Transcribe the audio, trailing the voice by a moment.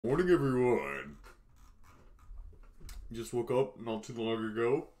Morning, everyone. Just woke up not too long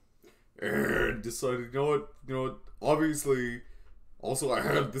ago and decided, obviously, also I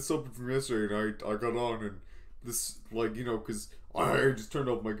had this open from yesterday and I got on and this, because I just turned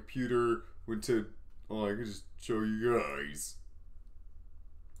off my computer, went to, I could just show you guys.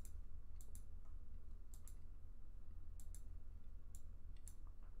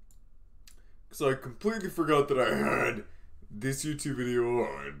 Because I completely forgot that I had this YouTube video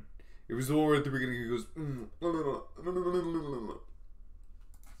on. It was the one where at the beginning he goes, I don't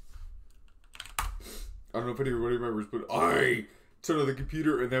know if anybody remembers, but I turned on the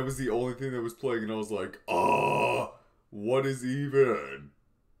computer and that was the only thing that was playing, and I was like, what is even?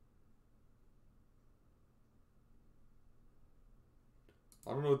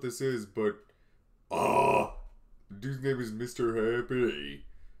 I don't know what this is, but the dude's name is Mr. Happy.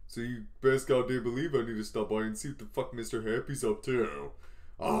 So you best goddamn believe I need to stop by and see what the fuck Mr. Happy's up to.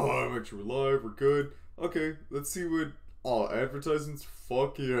 I'm actually live, we're good. Okay, let's see what... advertisements?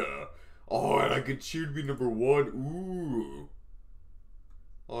 Fuck yeah. And I could choose to be number 1. Ooh.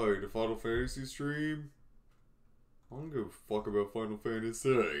 The Final Fantasy stream? I don't give a fuck about Final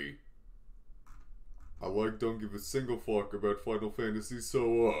Fantasy. Don't give a single fuck about Final Fantasy,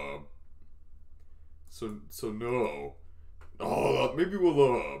 so no. Maybe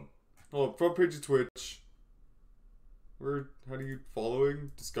we'll, front page of Twitch. How do you,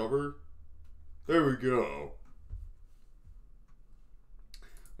 following? Discover? There we go.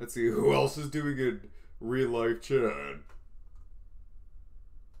 Let's see, who else is doing it real life chat?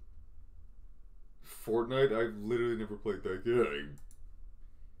 Fortnite? I've literally never played that game.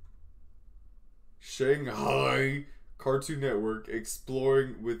 Shanghai Cartoon Network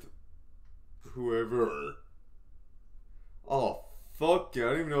exploring with whoever. Oh, fuck yeah, I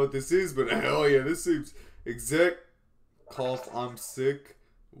don't even know what this is, but hell yeah, this seems exact. Cough, I'm sick.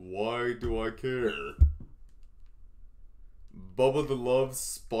 Why do I care? Bubba the Love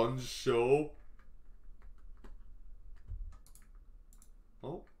Sponge Show.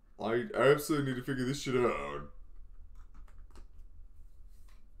 Oh, I absolutely need to figure this shit out.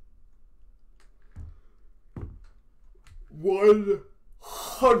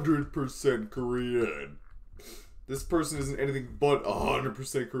 "100% Korean. This person isn't anything but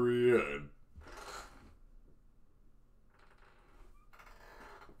 100% Korean.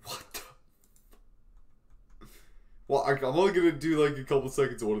 Well, I'm only gonna do like a couple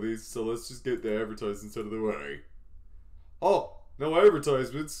seconds of one of these, so let's just get the advertisements out of the way. Oh, no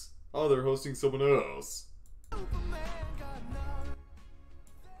advertisements. Oh, they're hosting someone else.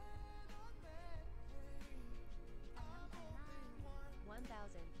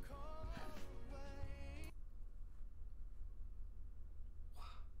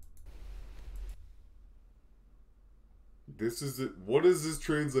 This is it. What does this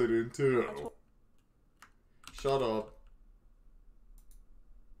translate into? Shut up.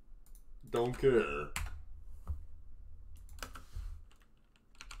 Don't care.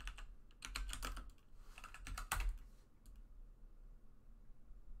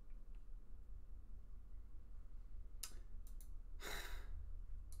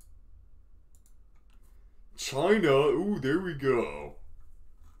 China? Ooh, there we go.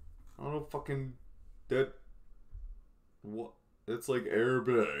 I don't know, fucking... That... What? That's like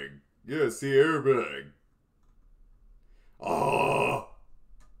airbag. Yeah, see, airbag.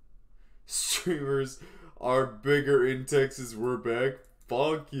 Streamers are bigger in Texas. We're back.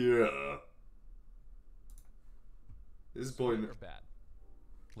 Fuck yeah. This boy. Good or bad?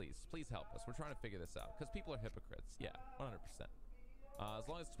 Please help us. We're trying to figure this out because people are hypocrites. Yeah, 100%. As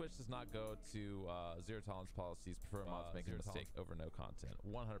long as Twitch does not go to zero tolerance policies, prefer mods making a mistake over no content.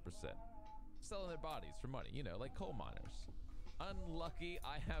 100%. Selling their bodies for money, like coal miners. Unlucky,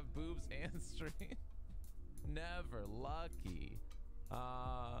 I have boobs and stream. Never lucky.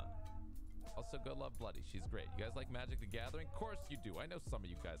 Also, go love Bloody. She's great. You guys like Magic the Gathering? Of course you do. I know some of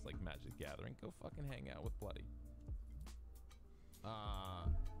you guys like Magic the Gathering. Go fucking hang out with Bloody.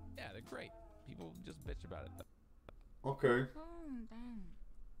 Yeah, they're great. People just bitch about it. Okay.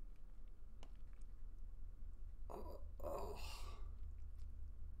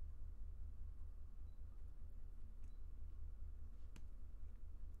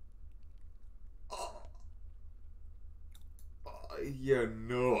 Yeah,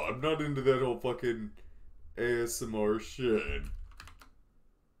 no, I'm not into that whole fucking ASMR shit.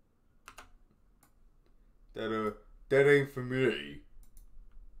 That ain't for me.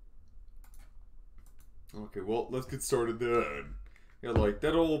 Okay, well, let's get started then. Yeah, like,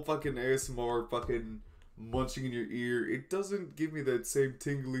 that old fucking ASMR fucking munching in your ear, it doesn't give me that same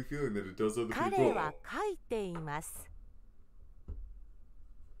tingly feeling that it does other people.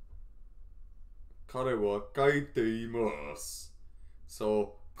 彼は書いています.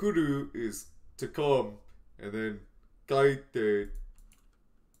 So, 来る is to come, and then 書いて.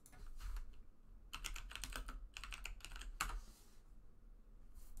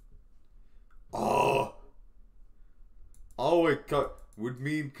 Ah! Oh, it would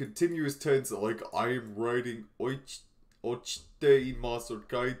mean continuous tense, like I am writing 落ちています or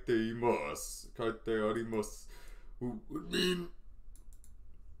書いています. 書いてあります would mean.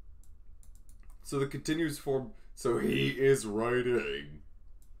 So the continuous form, so he is writing.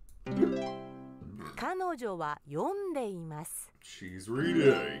 彼女は読んでいます。 She's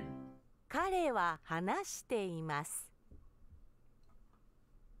reading. 彼は話しています。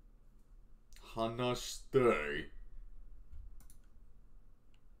 話して.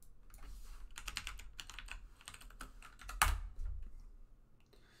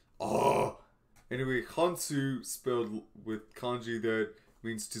 Anyway, Hansu spelled with kanji that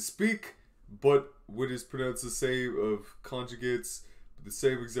means to speak, but what is pronounced the same of conjugates. The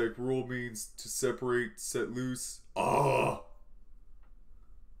same exact rule means to separate, set loose. So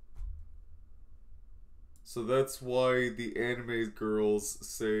that's why the anime girls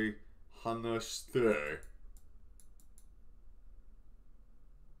say hanashite.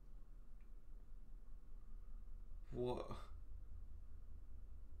 What?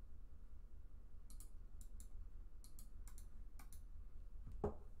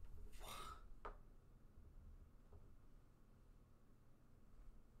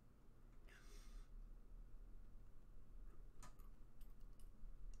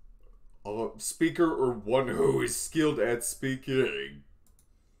 Speaker or one who is skilled at speaking.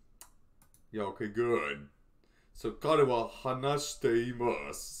 Yeah, okay, good. So, 彼は話してい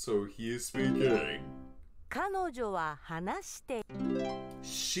ます. So, he is speaking. 彼女は話して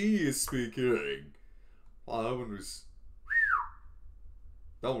She is speaking. Wow,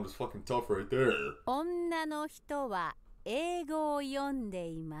 that one was fucking tough right there. 女の人は英語を読んで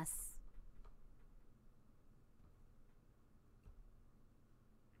います。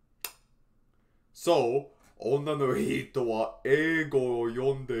 So, 女の人は英語を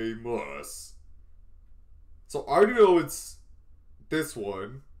読んでいます. So, I already know it's this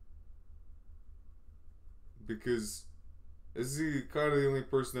one. Because is he kind of the only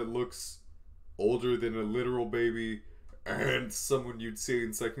person that looks older than a literal baby and someone you'd see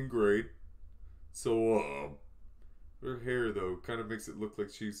in second grade. So, her hair, though, kind of makes it look like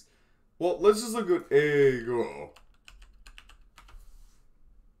she's... Well, let's just look at Ego.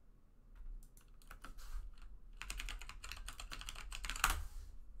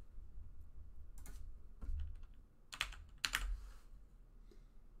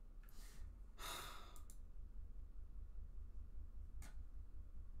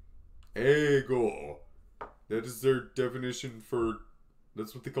 Ego. That is their definition for...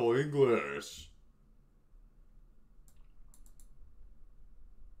 That's what they call English.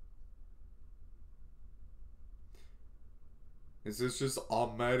 Is this just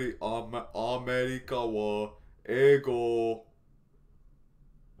America wa Ego?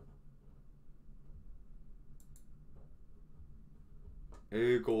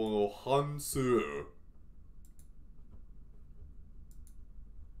 Ego no Hansu.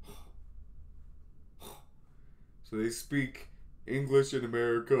 So they speak English in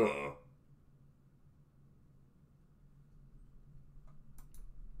America.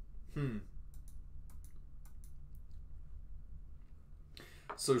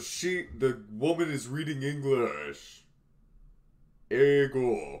 So the woman is reading English.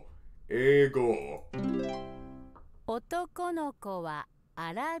 Ego. 男の子は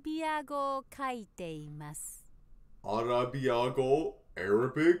アラビア語を書いています。 Arabiago?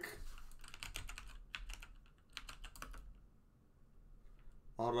 Arabic?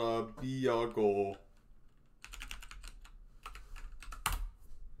 Arabiago.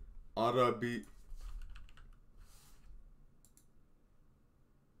 Arabiago.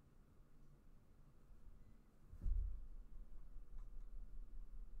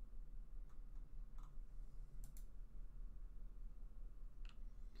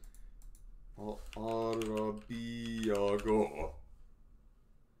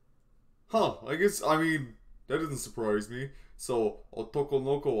 Huh, I mean, that doesn't surprise me. So, 男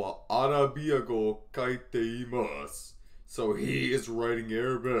の子はアラビア語を書いています. So, he is writing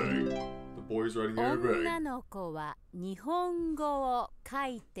Arabic. The boy is writing Arabic. 女の子は日本語を書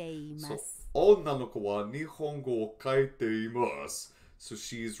いています。 So, 女の子は日本語を書いています. So,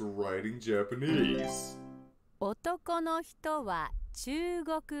 she's writing Japanese. 男の人は中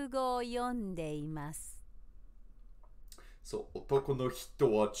国語を読んでいます。 So, 男の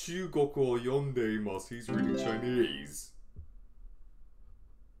人は中国語を読んでいます. He's reading Chinese.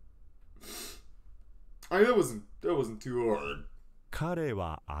 That wasn't too hard. 彼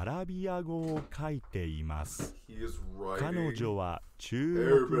はアラビア語を書いています。 He is 彼 writing. 女は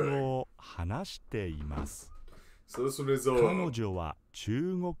中国語を話しています。 So this one is 彼女は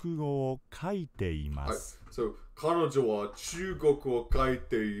中国語を書いています。 So 彼女は中国語を書い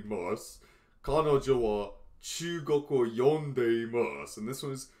ています。彼女は中国語を読んでいます。And this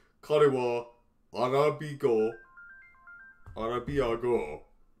one is 彼はアラビア語。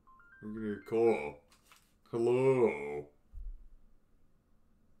I'm gonna call. Hello.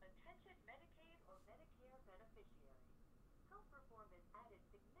 Attention Medicaid or Medicare beneficiaries. Health reform has added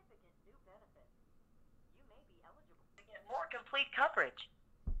significant new benefits. You may be eligible to get more complete coverage,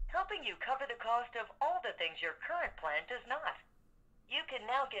 helping you cover the cost of all the things your current plan does not. You can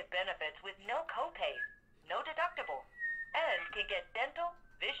now get benefits with no copays, no deductible, and can get dental,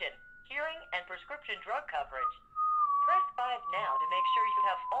 vision, hearing, and prescription drug coverage. Press 5 now to make sure you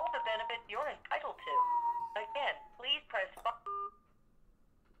have all the benefits you're entitled to. Again, please press 5.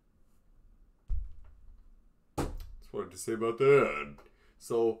 That's what I had to say about that.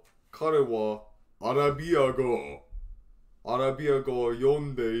 So 彼はアラビア語を読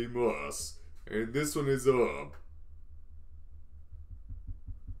んでいます。And this one is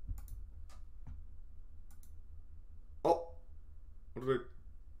Oh, what did I?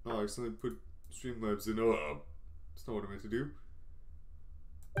 No, I accidentally put Streamlabs in That's not what I meant to do.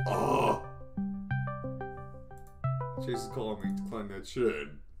 Ah! Chase is calling me to climb that shit.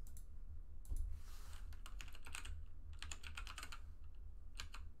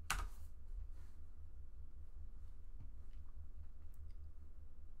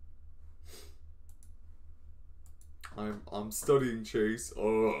 I'm studying Chase.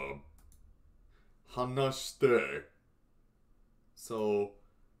 Hanashite. So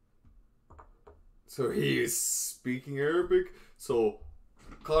he is speaking Arabic. So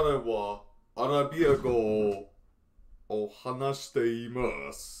彼はアラビア語を話してい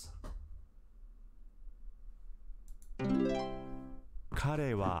ます。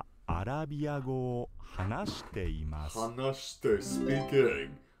彼はアラビア語を話しています。話して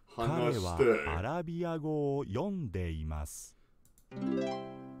speaking。彼はアラビア語を読んでいます。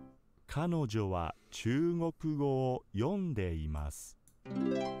彼女は中国語を読んでいます。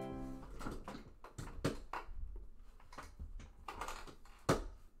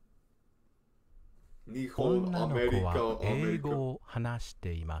女の子は英語を話し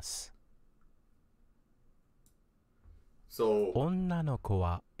ています。女の子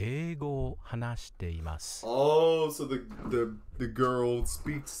は英語を話しています。Oh, so the girl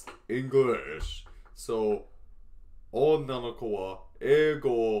speaks English. So 女の子は英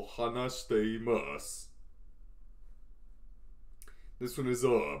語を話しています。This one is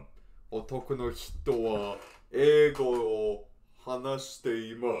男の人は英語を話して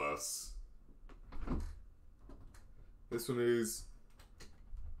います。This one is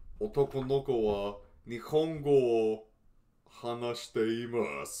男の子は日本語を話してい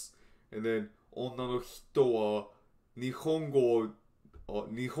ます。And then 女の人は日本語を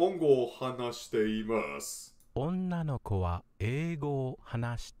話しています。女の子は英語を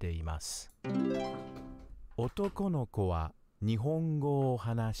話しています。男の子は日本語を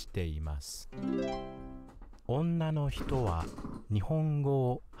話しています。女の人は日本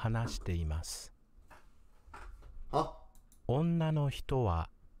語を話しています。女の人は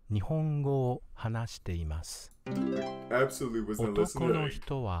日本語を話しています。男の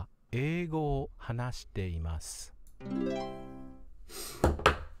人は英語を話しています。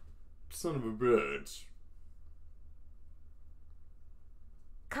Son of a bitch.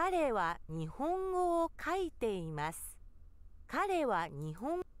 彼は日本語を書いています。彼は日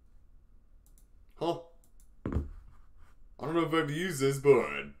本 Huh? I don't know if I have to use this,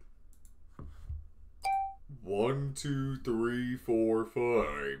 but 1, 2, 3, 4,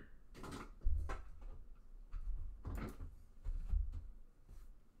 5.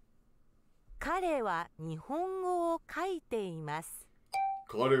 彼は日本語を書いています。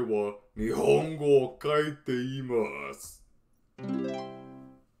彼は日本語を書いています。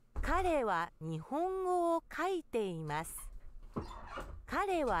彼は日本語を書いています。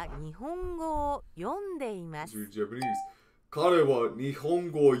彼は日本語を読んでいます。彼は日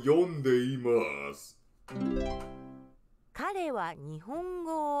本語を読んでいます。彼は日本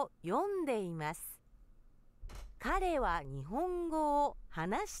語を読んでいます。彼は日本語を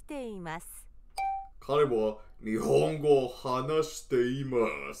話しています。彼は日本語を話していま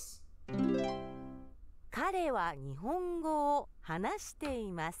す。彼は日本語を話して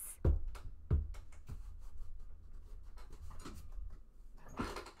います。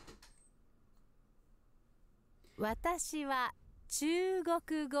私は中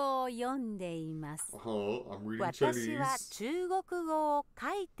国語を読んでいます。 I'm reading 私は Chinese. 中国語を書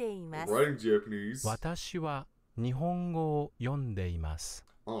いていま I'm す。 writing Japanese. 私は日本語を読んでいます。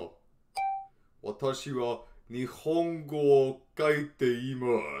私は日本語を書いてい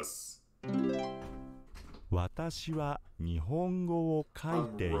ます。私は日本語を書い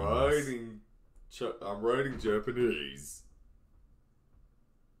I'm ています。 I'm writing Japanese.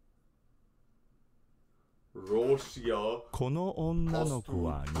 ロシア。この女の子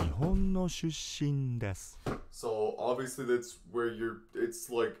は日本の出身です。 So obviously that's where it's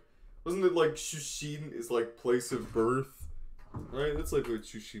like, wasn't it like Shushin is like place of birth? Right? That's like what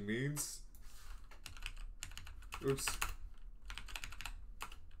Shushin means. Oops.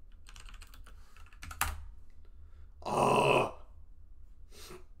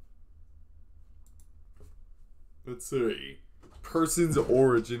 Let's see. Person's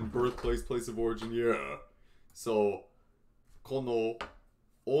origin, birthplace, place of origin, yeah. So, この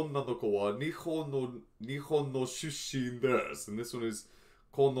女の子は日本の出身です。And this one is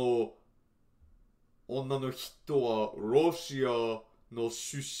この女の人はロシアの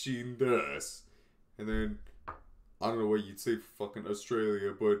出身です。And then, I don't know what you'd say for fucking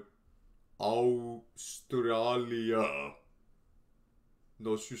Australia, but オーストラリア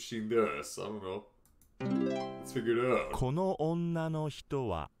の出身です。I don't know. Let's figure it out. この女の人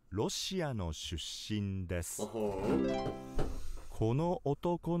はロシアの出身です。この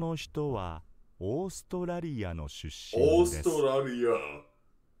男の人はオーストラリアの出身オースです。トラリア。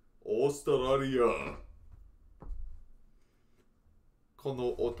オーストラリア。この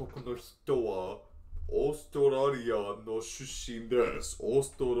男の人はオーストラリアの出身です。オー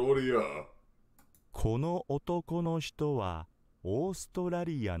ストラリア。この男の人はオーストラ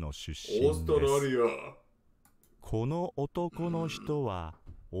リアの出身です。オーストラリア。この男の人は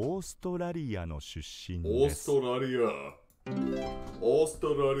オーストラリアの出身オースです。トラリア。オース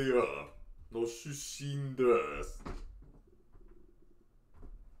トラリアの出身です。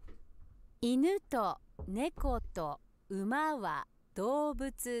犬と猫と馬は動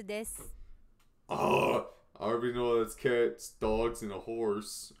物です。 I already know that's cats, dogs, and a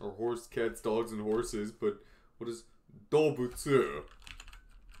horse. Or horse, cats, dogs, and horses. But what is 動物?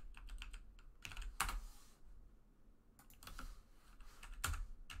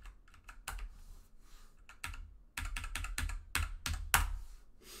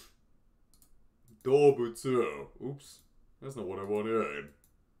 Oops. That's not what I wanted.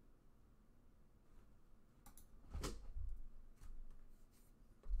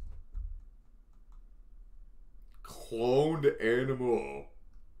 Cloned animal.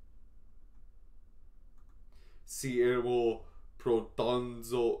 Sea animal,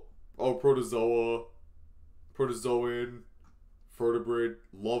 protozoan, vertebrate,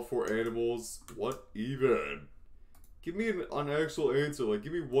 love for animals. What even? Give me an actual answer. Like,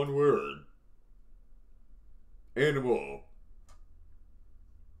 give me one word. Animal.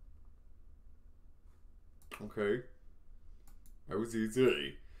 Okay. That was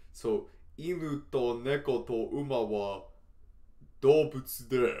easy. So, 犬と猫と馬は動物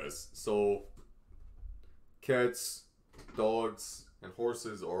です。So, cats, dogs, and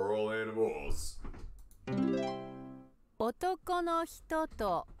horses are all animals. 男の人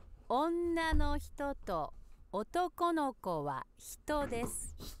と女の人と男の子は人で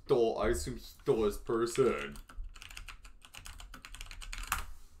す。人, I assume 人 is person.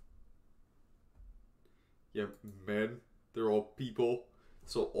 Yeah, men, they're all people.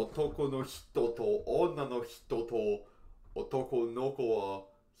 So, 男の人と女の人と男の子は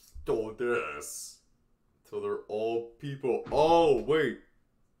人です。So they're all people. Oh, wait.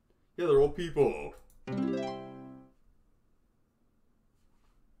 Yeah, they're all people.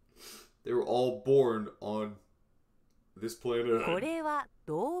 They were all born on this planet. これは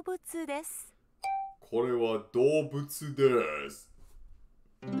動物です。これは動物です。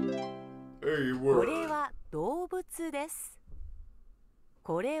Hey, これ word. は動物です。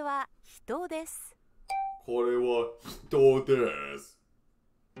これは人です。これは人です。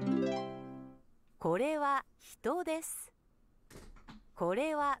これは人です。こ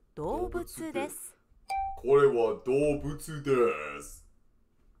れは動物です。これは動物です。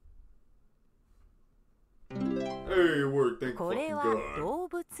Hey, word, thank これ fucking は God. 動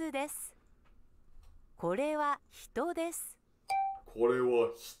物です。これは人です。これ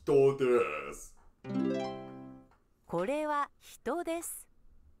は人です。これは人です。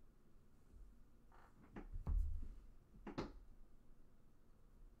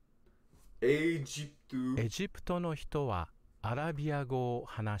エジプト。エジプトの人はアラビア語を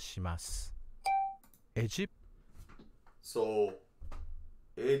話します。エジプ So,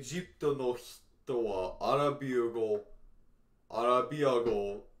 エジプトの人はアラビア語アラビア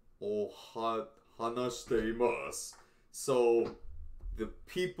語を話しています。So, the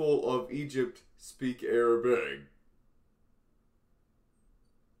people of Egypt speak Arabic.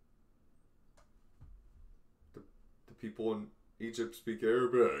 The people in Egypt speak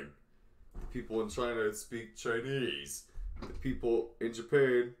Arabic. The people in China speak Chinese. The people in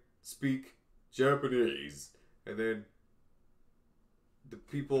Japan speak Japanese. And then the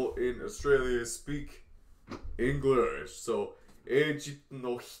people in Australia speak English. So, エジプト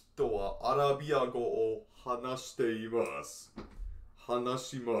の人はアラビア語を話しています。話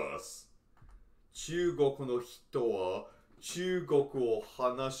します。中国の人は中国を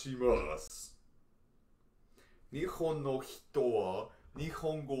話します。日本の人は日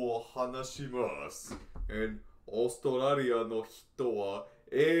本語を話します。And オーストラリアの人は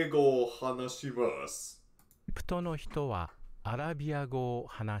英語を話します。エジプトの人はアラビア語を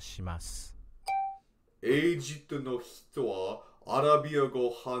話します。エジプトの人はアラビア語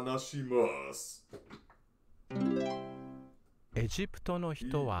を話します。エジプトの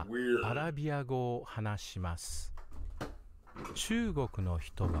人はアラビア語を話します。中国の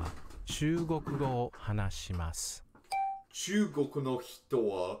人は中国語を話します。中国の人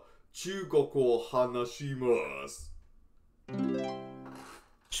は中国語を話します。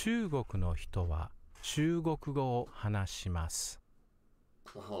中国の人は中国語を話します。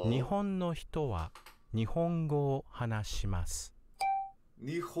日本の人は日本語を話します。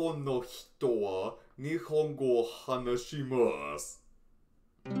日本の人は日本語を話します。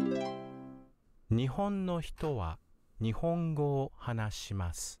日本の人は日本語を話し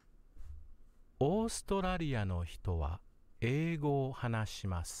ます。オーストラリアの人は英語を話し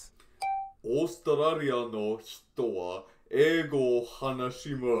ます。オーストラリアの人は英語を話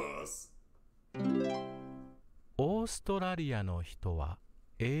します。オーストラリアの人は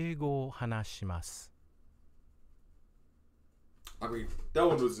英語を話します。I mean, that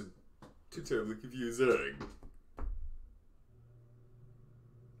one wasn't too terribly confusing.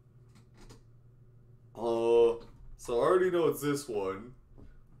 So I already know it's this one.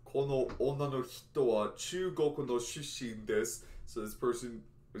 この女の人は中国の出身です。So this person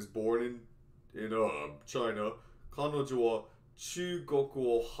was born in China. 彼女は中国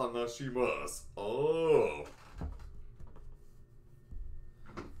語を話します。Oh.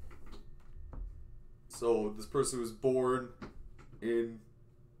 So this person was born in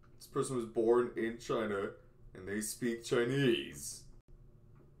China and they speak Chinese.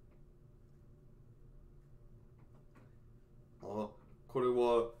 これ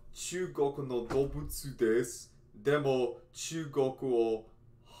は中国の動物です。でも中国を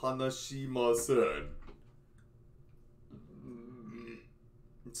話しません。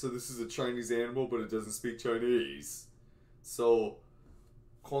So this is a Chinese animal, but it doesn't speak Chinese. So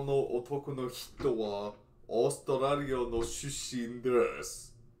この男の人はオーストラリアの出身で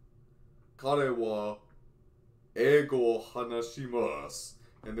す。彼は英語を話します。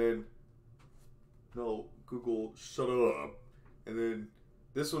And then, no, Google, shut up. And then,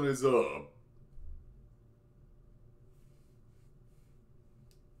 this one is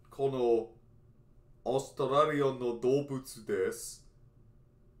このオーストラリアの動物です。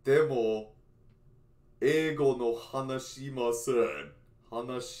でも、英語の話しません。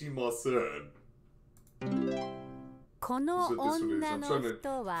話しません。この女の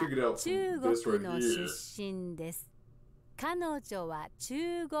人は中国の出身です。彼女は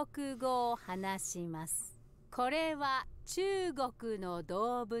中国語を話します。これは中国の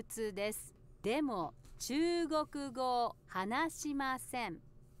動物です。でも中国語を話しません。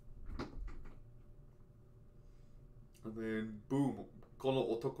And then, boom. こ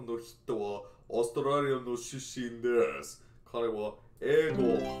の男の人はオーストラリアの出身です。彼は英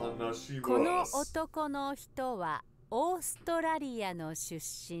語を話します。この男の人はオーストラリアの出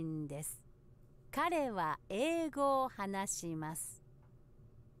身です。彼は英語を話します。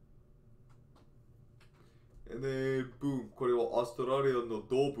And then, boom. これはオーストラリアの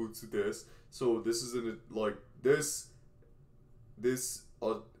動物です。So this is an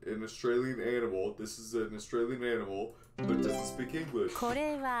an Australian animal. This is an Australian animal, but it doesn't speak English. こ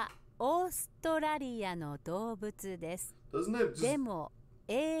れはオーストラリアの動物です。Doesn't that just でも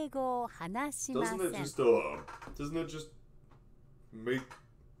英語を話しません。doesn't that just make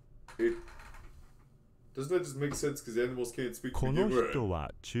it doesn't that just make sense because animals can't speak こ to の begin 人 with?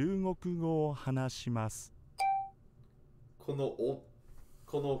 は中国語を話します。この oh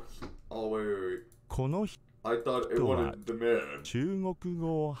wait. この人 I thought it 人は wanted the man. 中国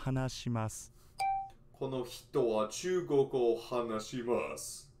語を話します。この人は中国語を話しま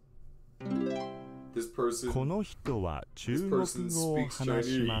す。This こ person の人は中 this 国 person 語を speaks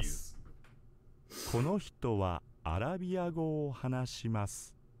話します。 Chinese. この人はアラビア語を話しま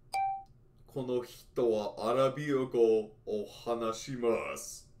す。この人はアラビア語を話しま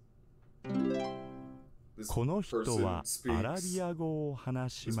す。この人はアラビア語を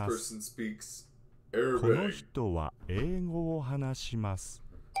話します。この人は英語を話します。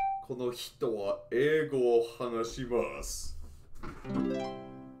この人は英語を話します。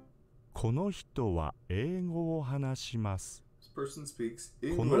この人は英語を話します。こ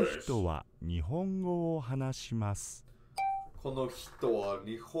の人は日本語を話します。この人は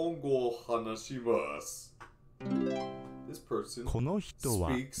日本語を話します。この人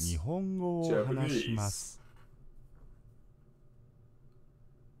は日本語を話します。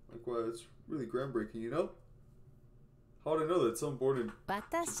Like, wow, that's really groundbreaking, you know? How would I know that someone born in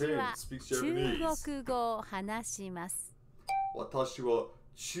私 Japan は speaks 中 Japanese? 国語を話します。私は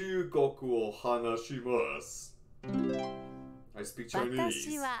中国を話します。I speak 私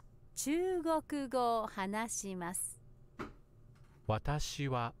Chinese. は中国語を話します。私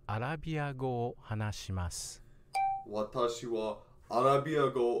はアラビア語を話します。私はアラビア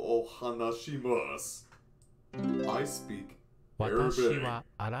語を話します。I speak 私 Arabic. は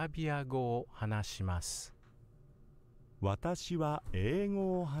アラビア語を話します。私は英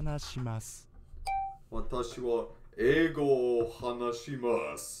語を話します。私は英語を話し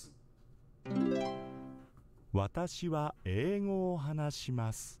ます。私は英語を話し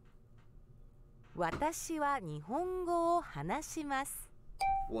ます。私は日本語を話します。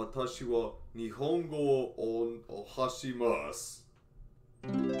私は日本語を話します。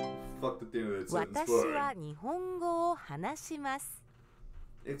Fuck the thing of that sentence, 私 but は日本語を話します。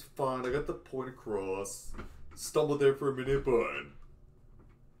 it's fine. I got the point across. Stumbled there for a minute, but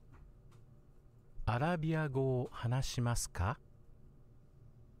アラビア語を話しますか？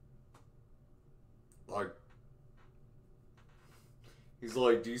 he's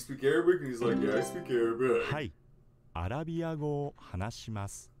like, do you speak Arabic? And he's like, yeah, I speak Arabic. はい、アラビア語を話しま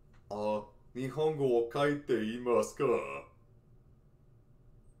す。日本語を書いていますか？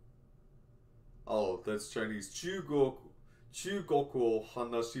 Oh, that's Chinese. 中国を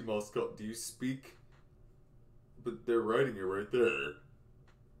話しますか? Do you speak? But they're writing it right there.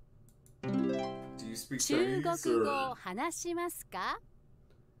 Do you speak 中 Chinese? 国語 Or を話しますか？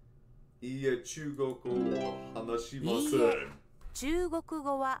いいえ、中国語を話しまいいせん。え中国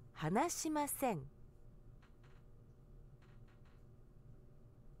語は話しません。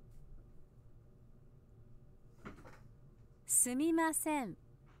すみません。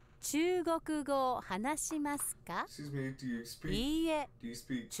中国語を話しますか？ Excuse me, do you speak? いいえ Do you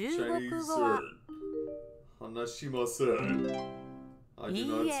speak 中国 Chinese? 語は Or 話しません。I い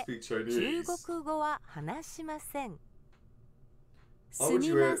do い not え speak 中 Chinese. 国語は話しません。 す Why would み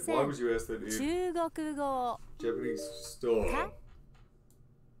you ま ask? せ Why ん。 would you ask that in 中国語を Japanese? Stop. か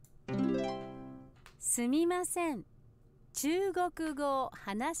すみません。中国語を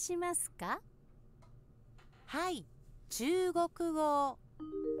話しますか？はい中国語を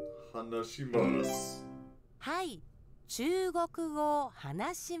話します。はい中国語を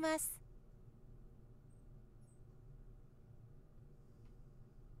話します。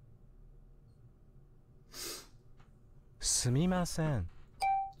すみません。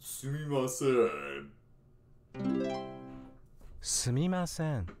すみません。すみま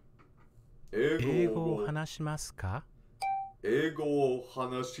せん。英英語を語を話しますか？英語を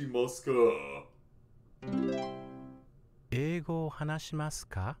話しますか？英語を話します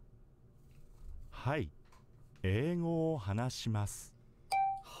か？はい、英語を話します。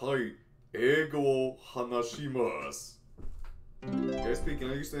はい、英語を話します。Guys speaking,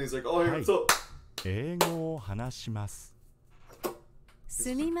 I used to he's like, oh, hey, what's up? 英語を話します。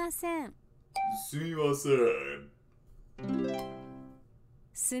すみません。すみません。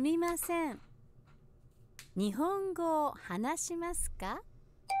すみません。日本語を話しますか？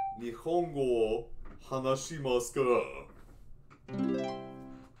日本語を話しますか？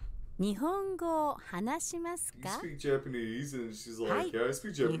日本語を話します You か？ speak Japanese? And she's はい like, yeah, I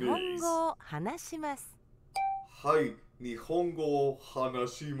speak 日本 Japanese. 語を話します。はい、日本語を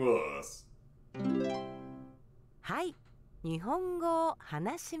話します。はい日本語を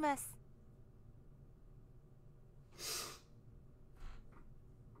話します。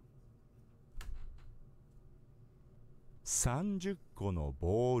30個の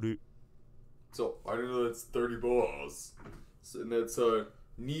ボール。So, I don't know that's 30 balls. So, and that's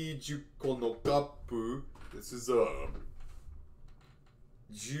 20個のカップ. This is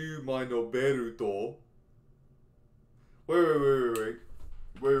 10枚のベルト. Wait.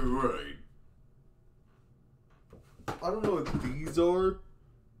 I don't know what these are.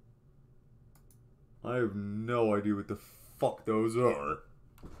 I have no idea what the fuck those are.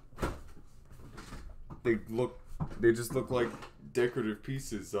 They look They just look like decorative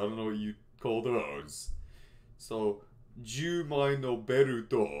pieces. I don't know what you call those. So, 10枚のベル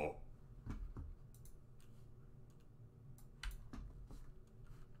ト。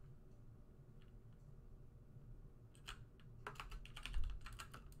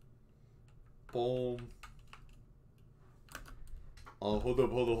Boom. Oh, hold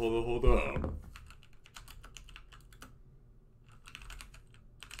up.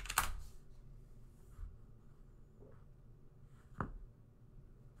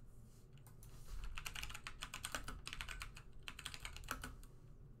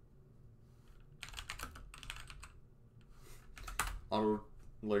 I don't,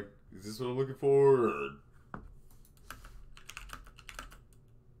 like, is this what I'm looking for? Or...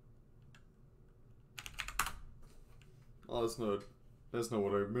 Oh, that's not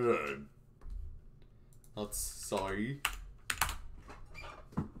what I meant. That's sorry.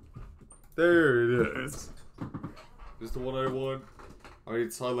 There it is. This is the one I want. I mean,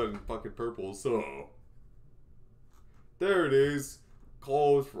 it's highlighted in fucking purple, so. There it is.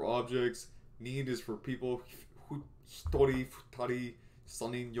 Calls for objects. Need is for people. Hitori, futari,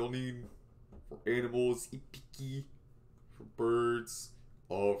 sanin, yonin. For animals. Ipiki. For birds.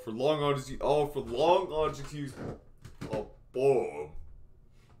 For long adjectives. For long adjectives. Boom.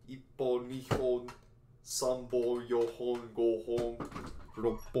 Ippon, nihon, sanbon, yohon, gohon,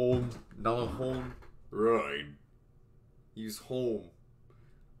 roppon, nahon. Right. Use home.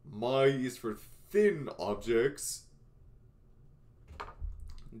 Mai is for thin objects.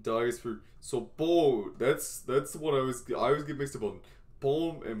 Dai is for... So, bo, that's what I always get mixed up on.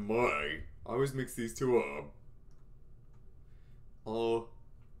 Bom and mai. I always mix these two up.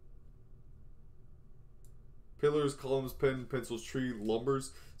 Pillars, columns, pen, pencils, tree,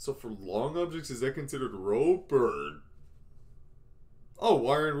 lumbers. So for long objects, is that considered rope or... Oh,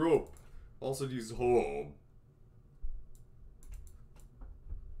 wire and rope. Also use home.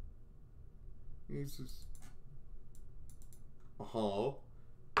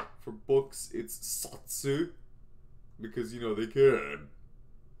 For books, it's satsu. Because, you know, they can.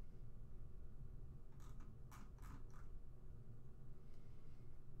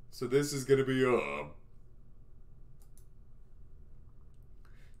 So this is gonna be,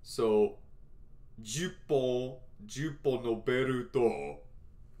 So, 10本のベルト。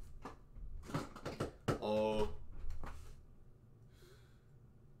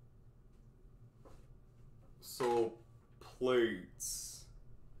So, plates.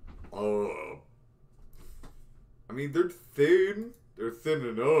 I mean, they're thin. They're thin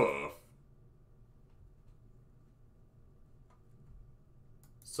enough.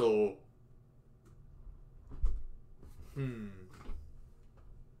 So,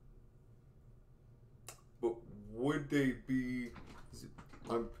 But would they be?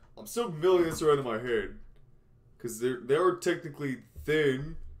 I'm still milling this around in my head, because they are technically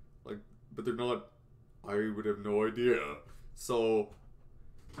thin, like, but they're not. I would have no idea. So,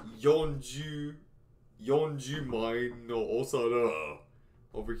 40枚のお皿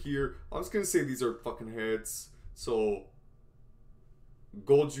over here. I was gonna say these are fucking hats. So,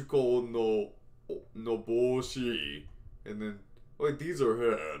 50個の帽子, and then wait, these are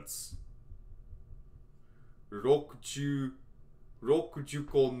hats. 60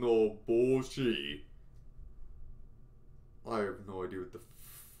個の帽子. I have no idea what the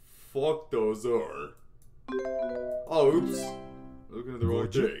fuck those are. Oh, oops. Looking at the wrong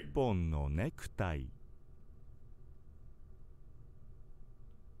thing. 50本のネクタイ.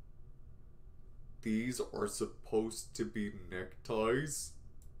 These are supposed to be neckties?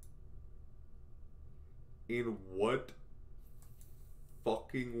 In what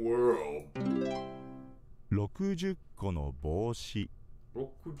fucking world? 60個の帽子.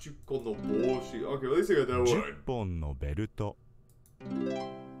 60個の帽子. Okay, at least I got that one. 10本のベルト.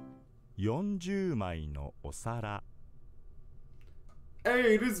 40枚のお皿.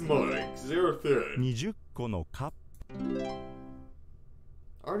 Hey, it is Mike. Zero thin. 20個のカップ.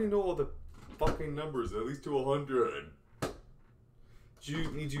 I already know all the fucking numbers, at least to 100. 10,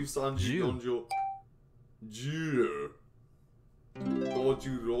 20, 30, 40, 10.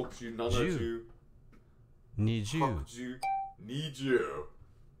 50, 60, 70. 20 80,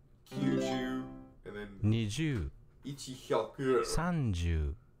 90, and then 20 100,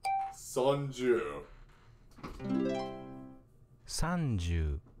 30 30, 30 40 40,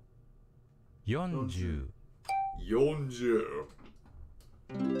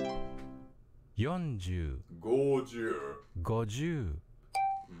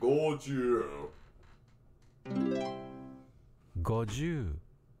 40 50, 50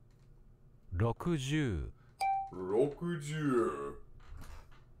 50, 50 60 60,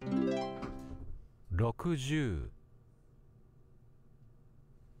 60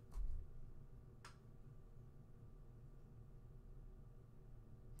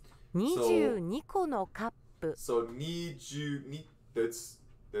 22個のカップ So that's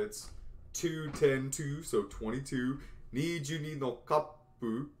 2, 10, 2, so 22. 22のカッ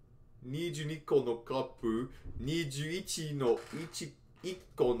プ22個のカップ21の1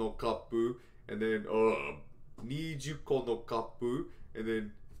個のカップ and then 20個のカップ and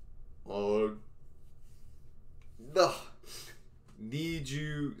then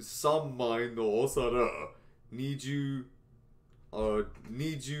 23枚のお皿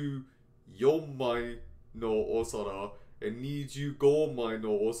24枚のお皿25枚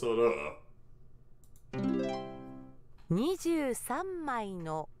のお皿23枚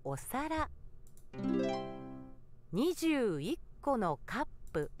のお皿21個のカッ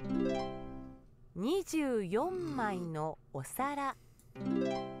プ24枚のお皿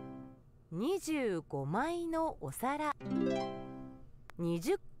25枚のお皿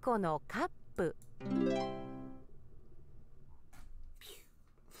20個のカップ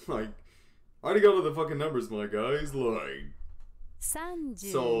Like, I already got all the fucking numbers, my guys. Like,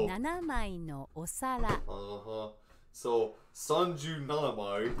 37枚のお皿 So 37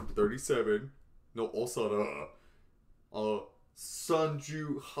枚 37のお皿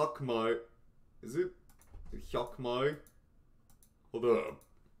38枚 Is it 100枚 Hold up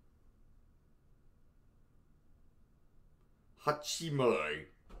 8枚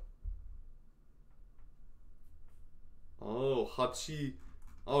 8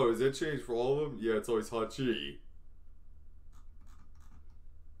 Oh, is that changed for all of them? Yeah, it's always Hachi.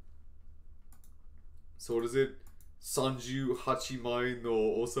 So what is it? Sanju Hachimai no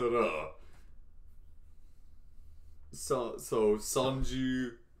Osara. So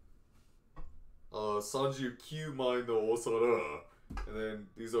Sanju Kyumai no Osara. And then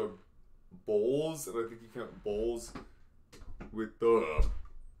these are bowls, and I think you count bowls with the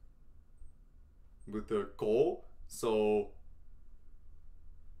ko. So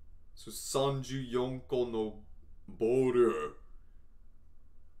 34個のボール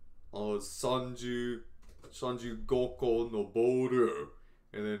35個のボール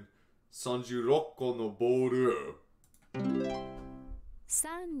and then 36個のボール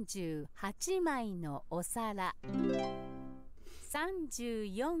38枚のお皿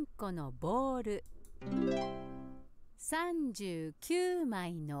34個のボール39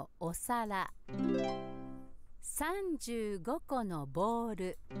枚のお皿35個のボー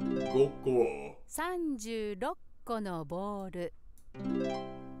ル5個36個のボール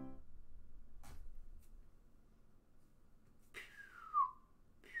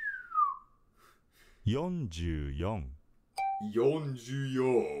44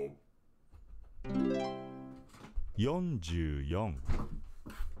 44 44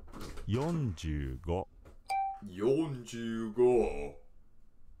 45 45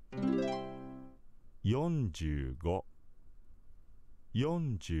 45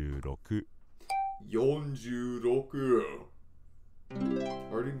 46 46 I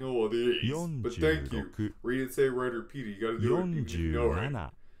already know all these, but thank you. Read it, say, write, repeat it. You gotta do it even if you know it.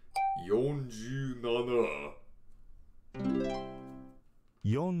 47 47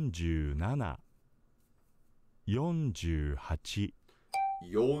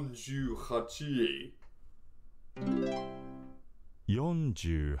 48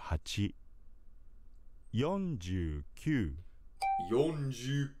 48 48 49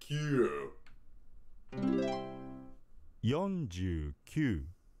 49 49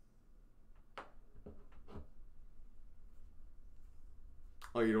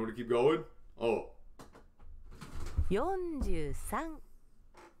 Oh, you don't want to keep going? Oh. 43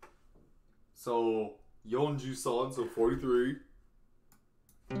 So, 43, so 43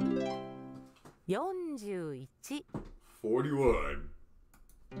 41 41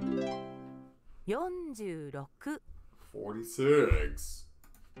 46 46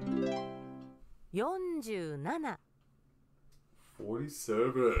 47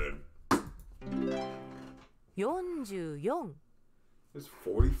 47 44 There's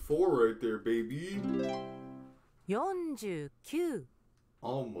 44 right there, baby. 49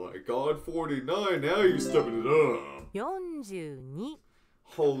 Oh my god, 49. Now you're stepping it up. 42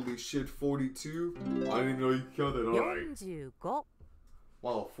 Holy shit, 42? I didn't even know you could count that high. 45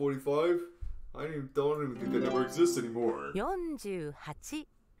 Wow, 45? Don't even think that number exists anymore. 48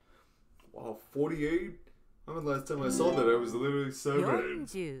 Wow, 48? I remember the last time I saw that I was literally 7.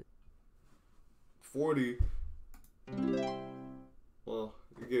 40 40. Well,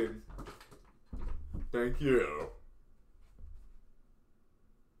 again, thank you.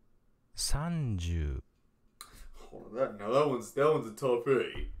 30 Hold on, that one's a tough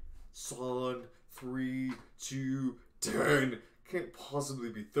A. Son, 3, 2, 10. Can't possibly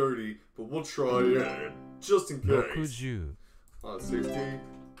be 30, but we'll try it. Just in case. 60 60.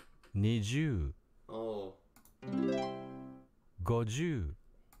 20 Oh. 50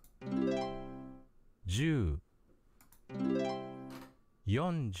 10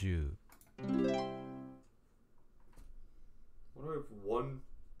 40 What do I have one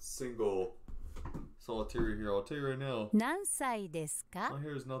single solitary here? I'll tell you right now. 何歳ですか My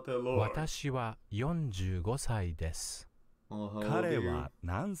hair is not that long. 私は45歳です。 How old are 彼 you? は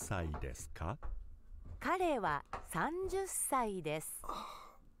何歳ですか？彼は30歳です。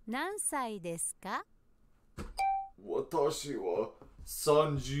何歳ですか私は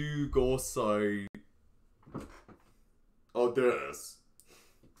35歳です。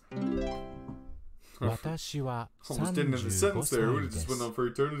私は Almost didn't have the 35 sentence there. 歳 It で just went す。 on for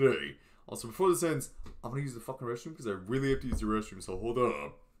eternity. Also, before the sentence, I'm gonna use the fucking restroom because I really have to use the restroom, so hold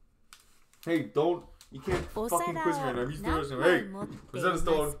up. Hey, don't. You can't お fucking 皿 quiz me を right now. I'm using the 何 restroom. 枚 Hey! 持ってい Rosetta ま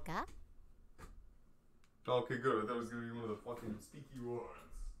Stone. すか Okay, good. I thought it was gonna be one of the fucking speaky ones.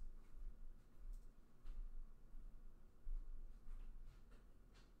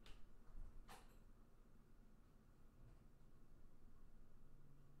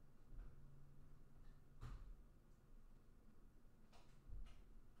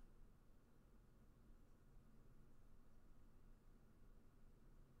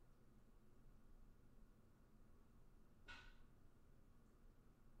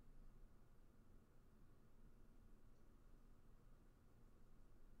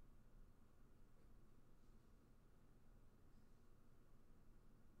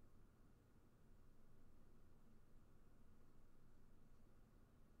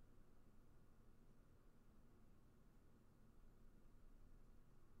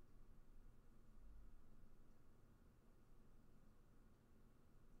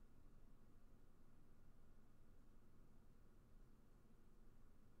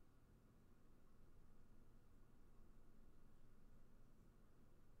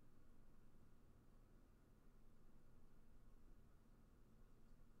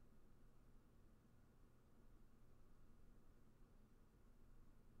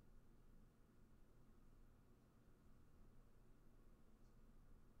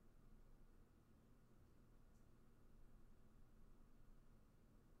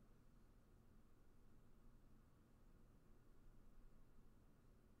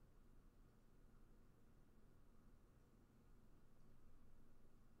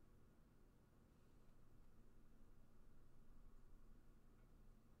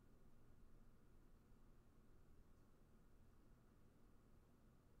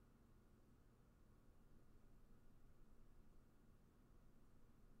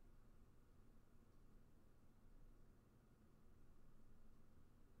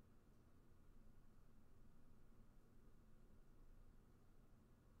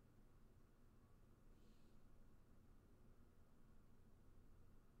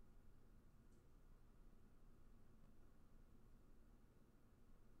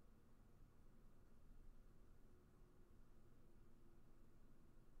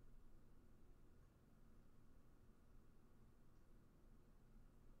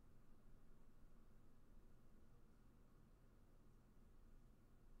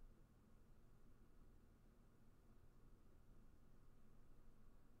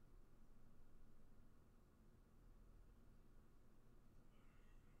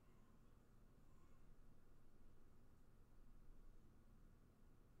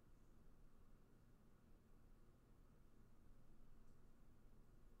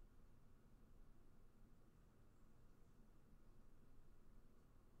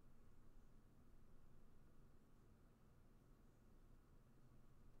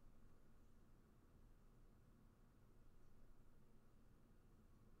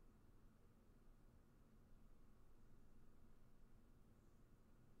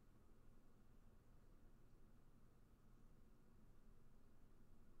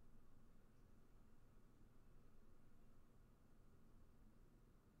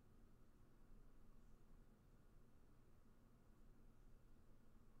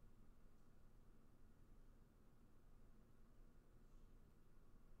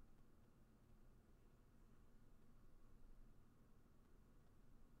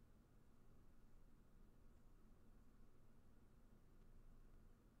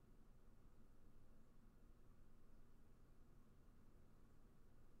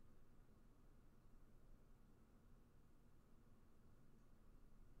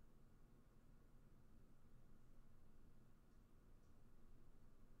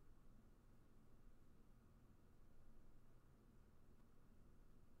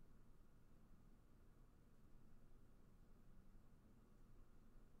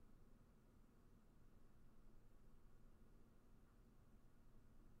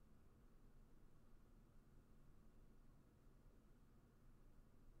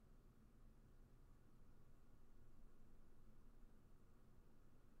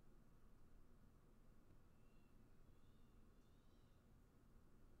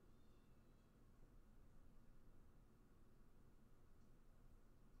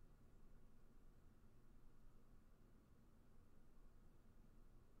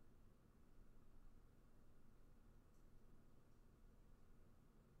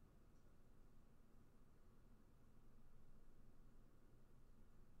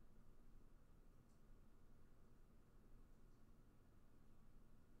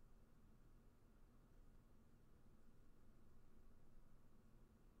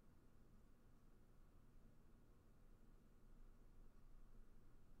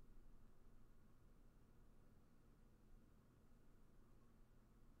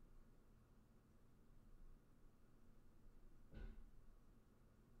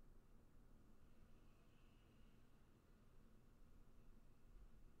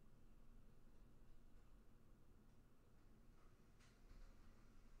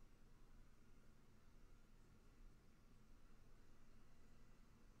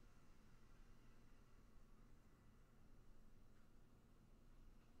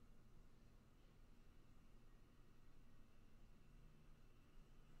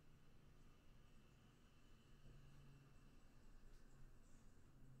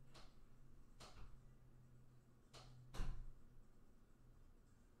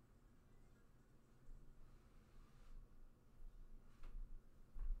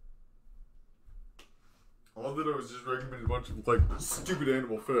 Other than I was just recommending a bunch of like stupid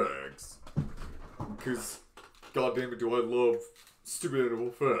animal facts. Because, goddamn it, do I love stupid animal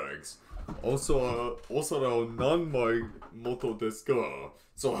facts. Also, nanmai moto desu ka?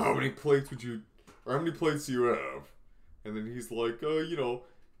 So how many plates would you, or how many plates do you have? And then he's like, niju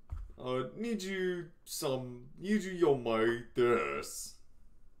yomai desu.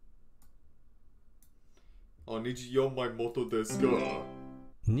 Niju yomai moto desu ka?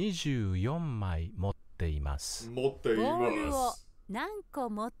 24枚持っています。ボールを何個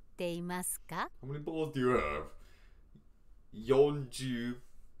持っていますか？ How many balls do you have? 45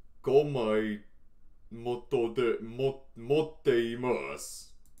枚持っていま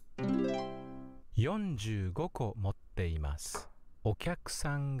す。45個持っています。お客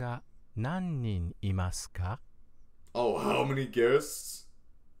さんが何人いますか？ Oh, how many guests?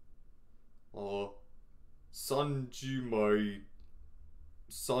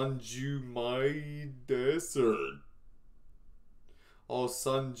 30枚です。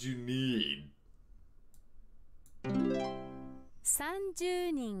30人。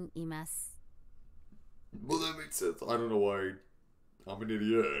30人います。Well, that makes sense. I don't know why I'm an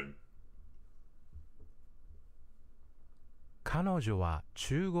idiot. 彼女は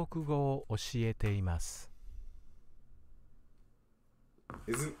中国語を教えています。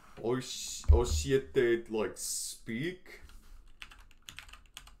Isn't 教えて like speak?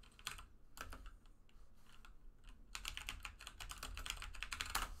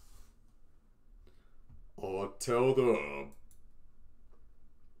 Tell them.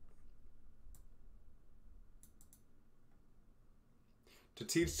 To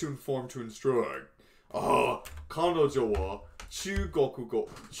teach, to inform, to instruct. 彼女は中国語を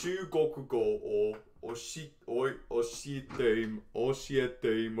教え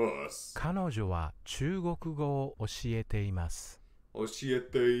ています。彼女は中国語を教えています。教え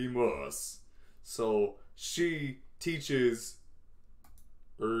ています。So, she teaches,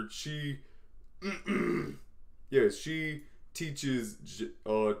 or she, yes, she teaches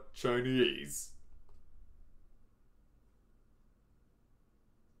Chinese.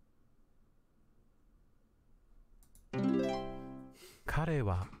 彼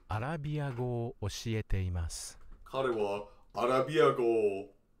はアラビア語を教えています。彼はアラビア語を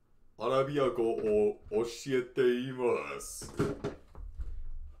教えています。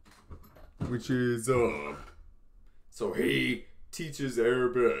Which is, so he teaches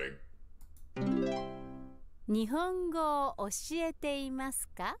Arabic. 日本語を教えています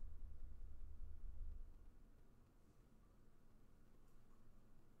か？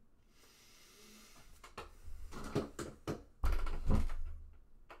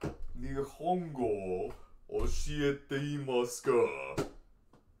日本語を教えていますか？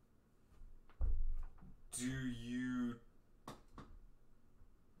 Do you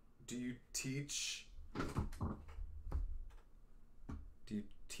teach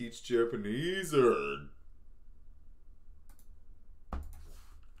Japanese or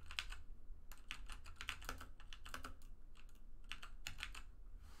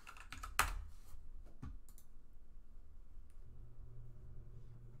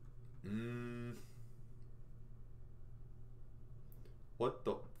what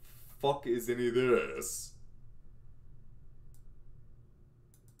the fuck is any of this?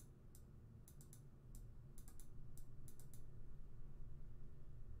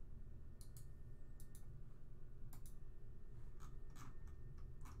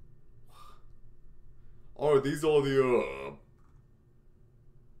 Are these all the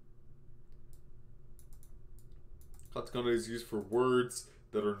katakana is used for words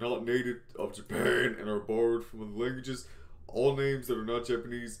that are not native of Japan and are borrowed from other languages. All names that are not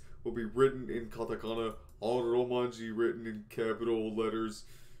Japanese will be written in katakana. All romanji written in capital letters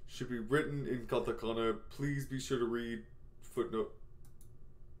should be written in katakana. Please be sure to read footnote.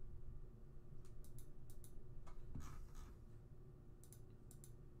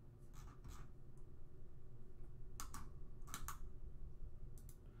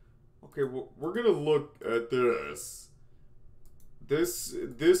 Okay, well, we're gonna look at this. This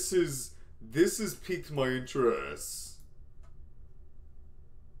has piqued my interest.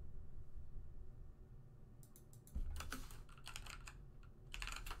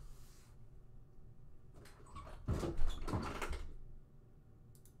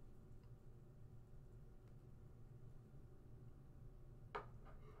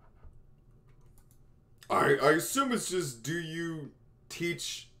 I assume it's just, do you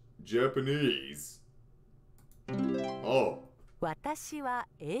teach Japanese? Oh. 私は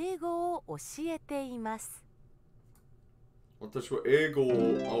英語を教えています。私は英語を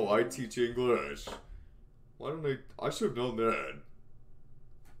Oh, I teach English. Why don't I should have known that.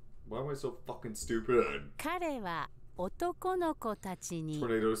 Why am I so fucking stupid? 彼は男の子たちに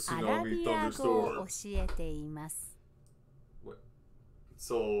Tornado, アラ tsunami, ビア語を thunderstorm. 教えています。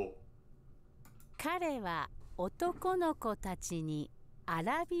 So, 彼は男の子たちにア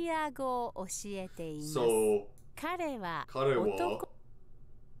ラビア語を教えています。 so, 彼は彼は男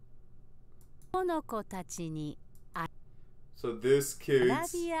の子たちに so this アラ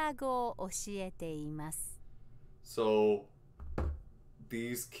kids, ビア語を教えています。 so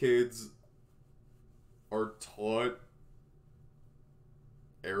these kids are taught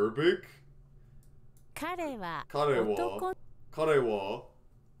Arabic? 彼は彼は男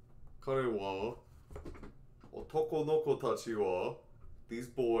男の子たちは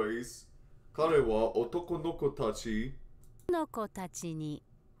these boys 彼は男の子たちの子たちに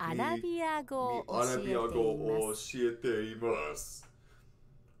アラビア語を教アラビア語をえています。教えています。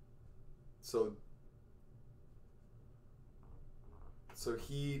So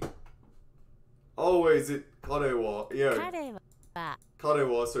he oh wait, is it 彼は yeah 彼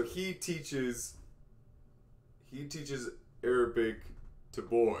は so he teaches Arabic to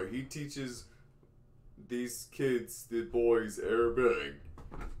boy. He teaches these kids, the boys, Arabic.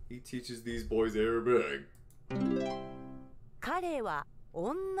 He teaches these boys Arabic. 彼は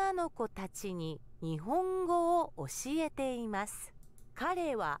女の子たちに日本語を教えています。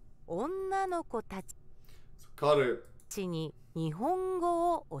彼は女の子た So 彼ちに日本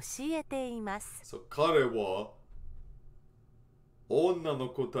語を教えています。 So 彼は女の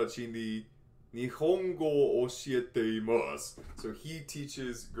子たちに日本語を教えています。So he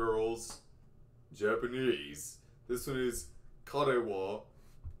teaches girls Japanese. This one is 彼は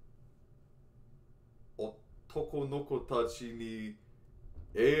男の子たちに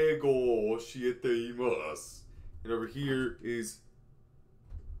英語を教えています。And over here is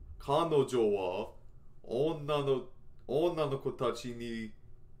彼女は女の子たちに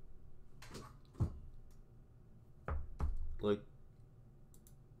like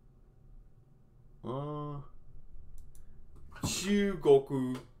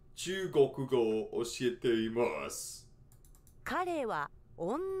中国語を教えています。彼は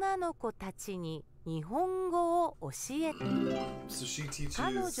女の子たちに日本語を教えて、 So she teaches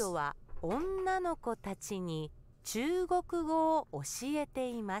彼女は女の子たちに中国語を教えて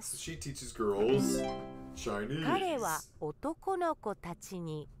いま So す。 she teaches girls Chinese. 彼は男の子たち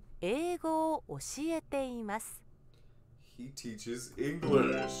に英語を教えています。 He teaches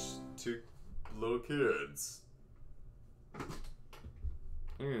English to little kids.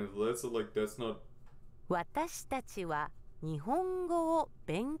 Yeah, that's not 私たちは日本語を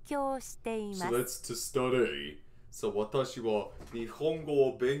勉強していま so す。 that's to study. So 私は日本語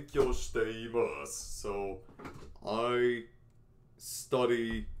を勉強しています。So I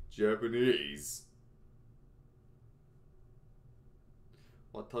study Japanese.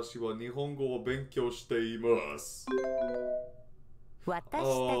 私は日本語を勉強しています。私た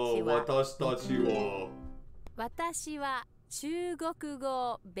ちは私は中国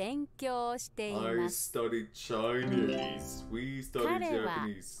語を勉強してい I ます。 study Chinese. We study 彼は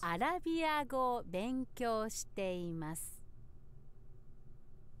Japanese. アラビア語を勉強しています。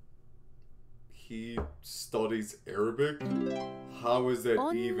 He studies Arabic? How is that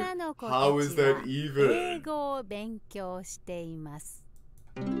女 even? の子 How た is ちは that 英 even? 語を勉強しています。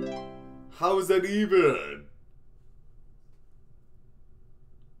 How is that even?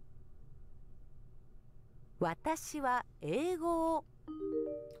 私は英語を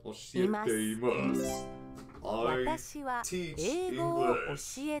教えています。I 私は teach 英語を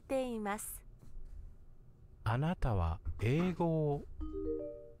English. 教えています。あなたは英語を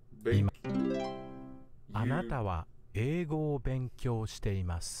Bank- あな You, たは英語を勉強してい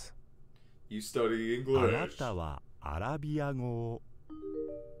ます。 you study あな English. たはアラビア語を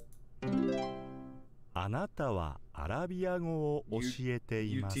あなたはアラビア語を教えて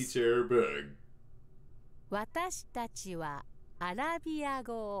い You ま teach す。 Arabic. 私たちはアラビア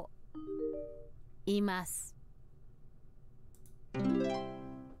語をいます。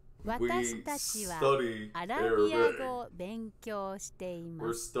私たちは study アラビア Arabic. 語を勉強してい We're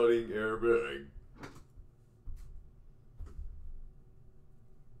ます。 studying Arabic.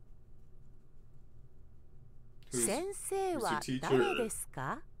 Who's- 先生は Mr. Teacher 誰です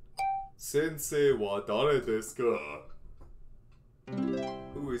か？先生は誰ですか?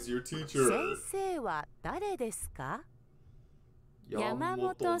 Who is your 先 teacher? 生は誰ですか？山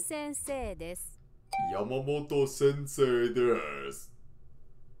本先生です。山本先生です。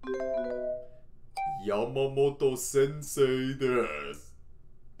山本先生です。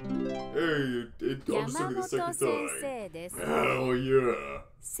Hey, I'm 山 studying 本 the second 先 time. 生です。 Hell yeah.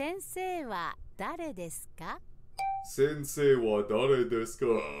 先生は誰ですか？先生は誰ですか?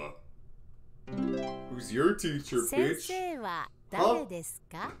 Who's your teacher, 先 bitch? 生は誰です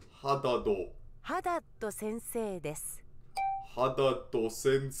か？ハダド。ハダット先生です。ハダド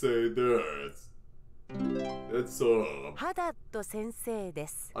先生です。That'sハダット先生で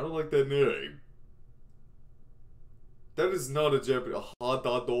す。 I don't like that name. That is not a Japanese.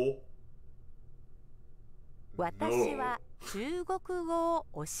 Hadado. 私は中国語を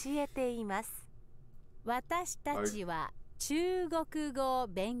教えています。私たちは中国語を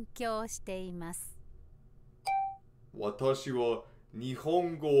勉強しています。私は日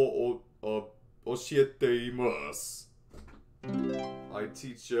本語を教えています。I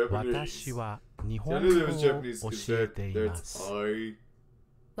teach Japanese. 私は日本 The 語 other を Japanese 教 is え that てい that's ます。 I.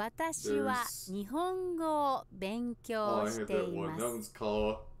 私は日本語を勉 Oh, 強 I し had て that い one. ま That す。 one's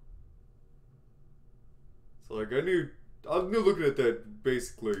Ka. So like I knew looking at that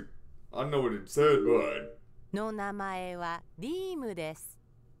basically. I know what it said, but の名前はリームです。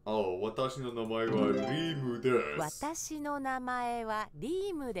oh, 私の名前はリームです。私の名前はリ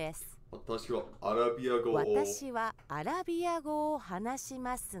ームです。私はアラビア語を私はアラビア語を話し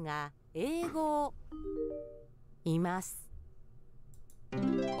ますが、英語をいます。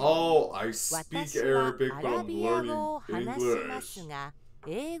 Oh, I speak 私は Arabic, ア but ラ I'm ビア語を learning 話します English. が、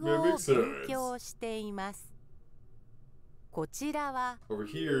英語を勉強しています。こちらは Over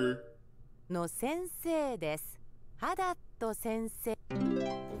here, の先生です。ハダット先生。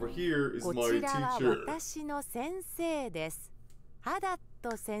 over here is こ my ちらは teacher. 私の先生です。ハダッ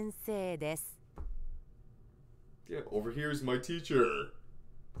ト先生です。 Yeah, over here is my teacher.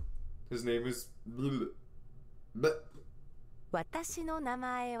 His name is. Bleh. 私の名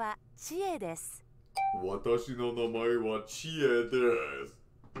前はチエです。私の名前はチエです。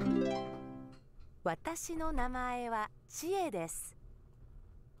私の名前はチエです。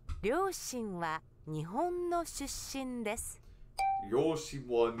両親は日本の出身です。両親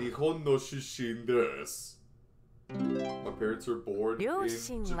は日本の出身です。My parents were born 両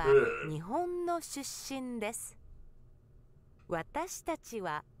in 親は Japan. 日本の出身です。私たち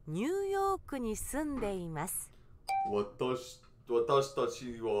はニューヨークに住んでいます。私た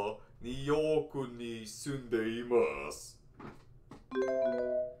ちはニューヨークに住んでいます。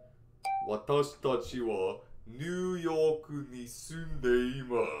私たちはニューヨークに住んでい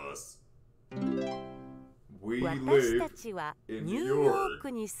ます。We 私た live ちは in ニュー New ヨ York. ー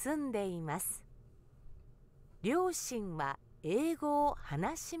クに住んでいます。両親は英語を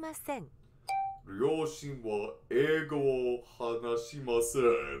話しません。両親は英語を話しませ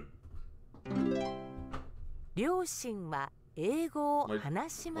ん。両親は英語を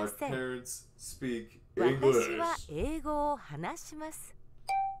話し My ません。 parents speak 私は English. 英語を話します。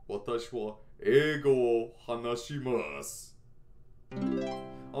私は英語を話します。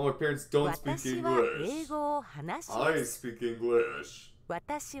Oh, my parents don't speak 私は英 English. 語を話しま I す。 speak English.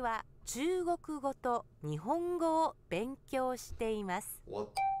 私は中国語と日本語を勉強しています。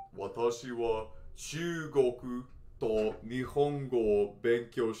私は中国と日本語を勉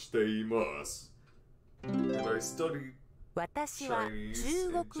強しています。And I studied 私は Chinese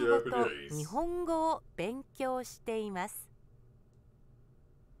中 and 国語と Japanese. 日本語を勉強しています。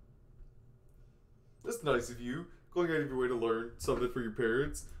 That's nice of you. Going out of your way to learn something for your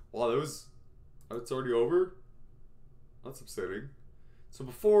parents. Wow, that's already over? That's upsetting. So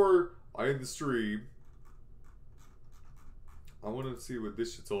before I end the stream, I want to see what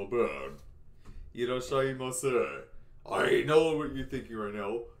this shit's all about. Irashaimase. I know what you're thinking right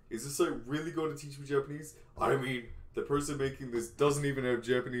now. Is this like really going to teach me Japanese? I mean, the person making this doesn't even have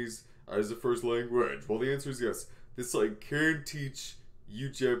Japanese as a first language. Well, the answer is yes. This like can teach you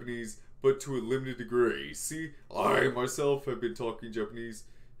Japanese, but to a limited degree. See, I myself have been talking Japanese,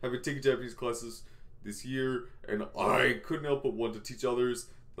 have been taking Japanese classes this year, and I couldn't help but want to teach others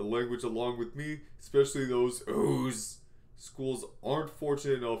the language along with me, especially those whose schools aren't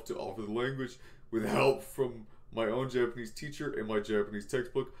fortunate enough to offer the language. With help from my own Japanese teacher and my Japanese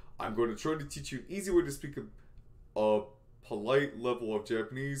textbook, I'm going to try to teach you an easy way to speak a polite level of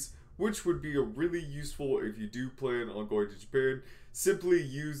Japanese, which would be a really useful if you do plan on going to Japan. Simply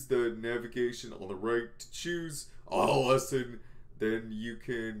use the navigation on the right to choose a lesson, then you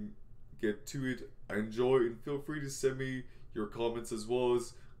can get to it. Enjoy and feel free to send me your comments as well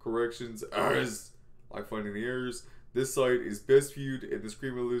as corrections as I find any errors. This site is best viewed in the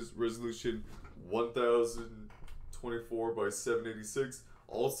screen resolution 1024 by 786.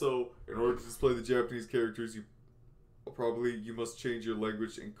 Also, in order to display the Japanese characters, you must change your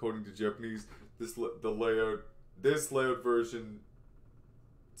language encoding to Japanese. This layout version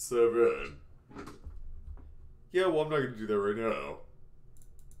 7. Yeah, well, I'm not going to do that right now.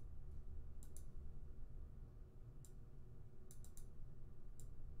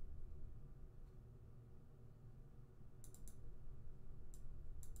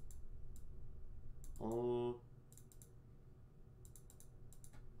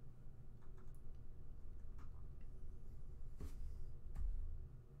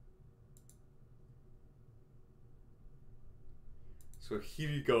 So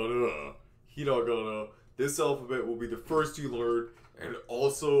hiragana. This alphabet will be the first you learn, and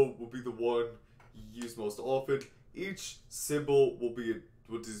also will be the one you use most often. Each symbol will be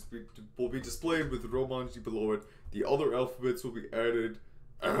displayed with Romanji below it. The other alphabets will be added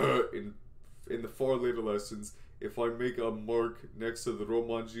in the far later lessons. If I make a mark next to the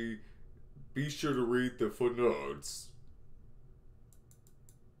Romanji, be sure to read the footnotes.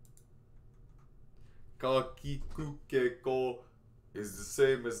 Gakikukeko is the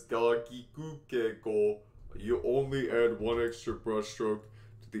same as Gakikukeko. You only add one extra brushstroke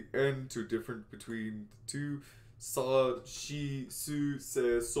to the end to difference between the two. Sa, shi, su,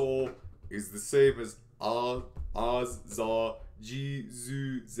 se, so is the same as a, az, za, ji,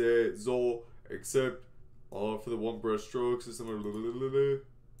 zu, ze, zo, except for the one brushstroke. So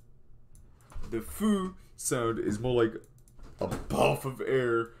the fu sound is more like a puff of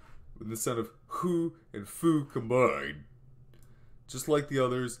air with the sound of hu and fu combined. Just like the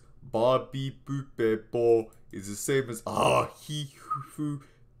others, ba, beep, boop, be, bo is the same as ah, he, fu,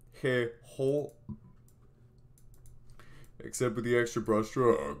 he, ho, except with the extra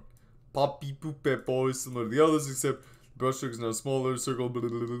brushstroke. Ba, beep, boop, be, bo is similar to the others, except the brushstroke is now smaller, circle, blah, blah,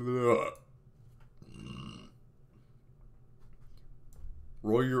 blah, blah, blah.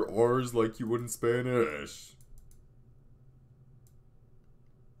 Roll your R's like you would in Spanish.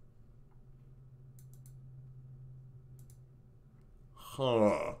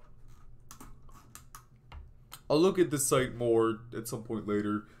 Huh. I'll look at this site more at some point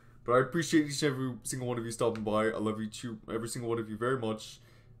later, but I appreciate each and every single one of you stopping by. I love every single one of you very much.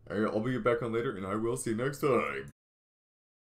 I'll be back on later, and I will see you next time.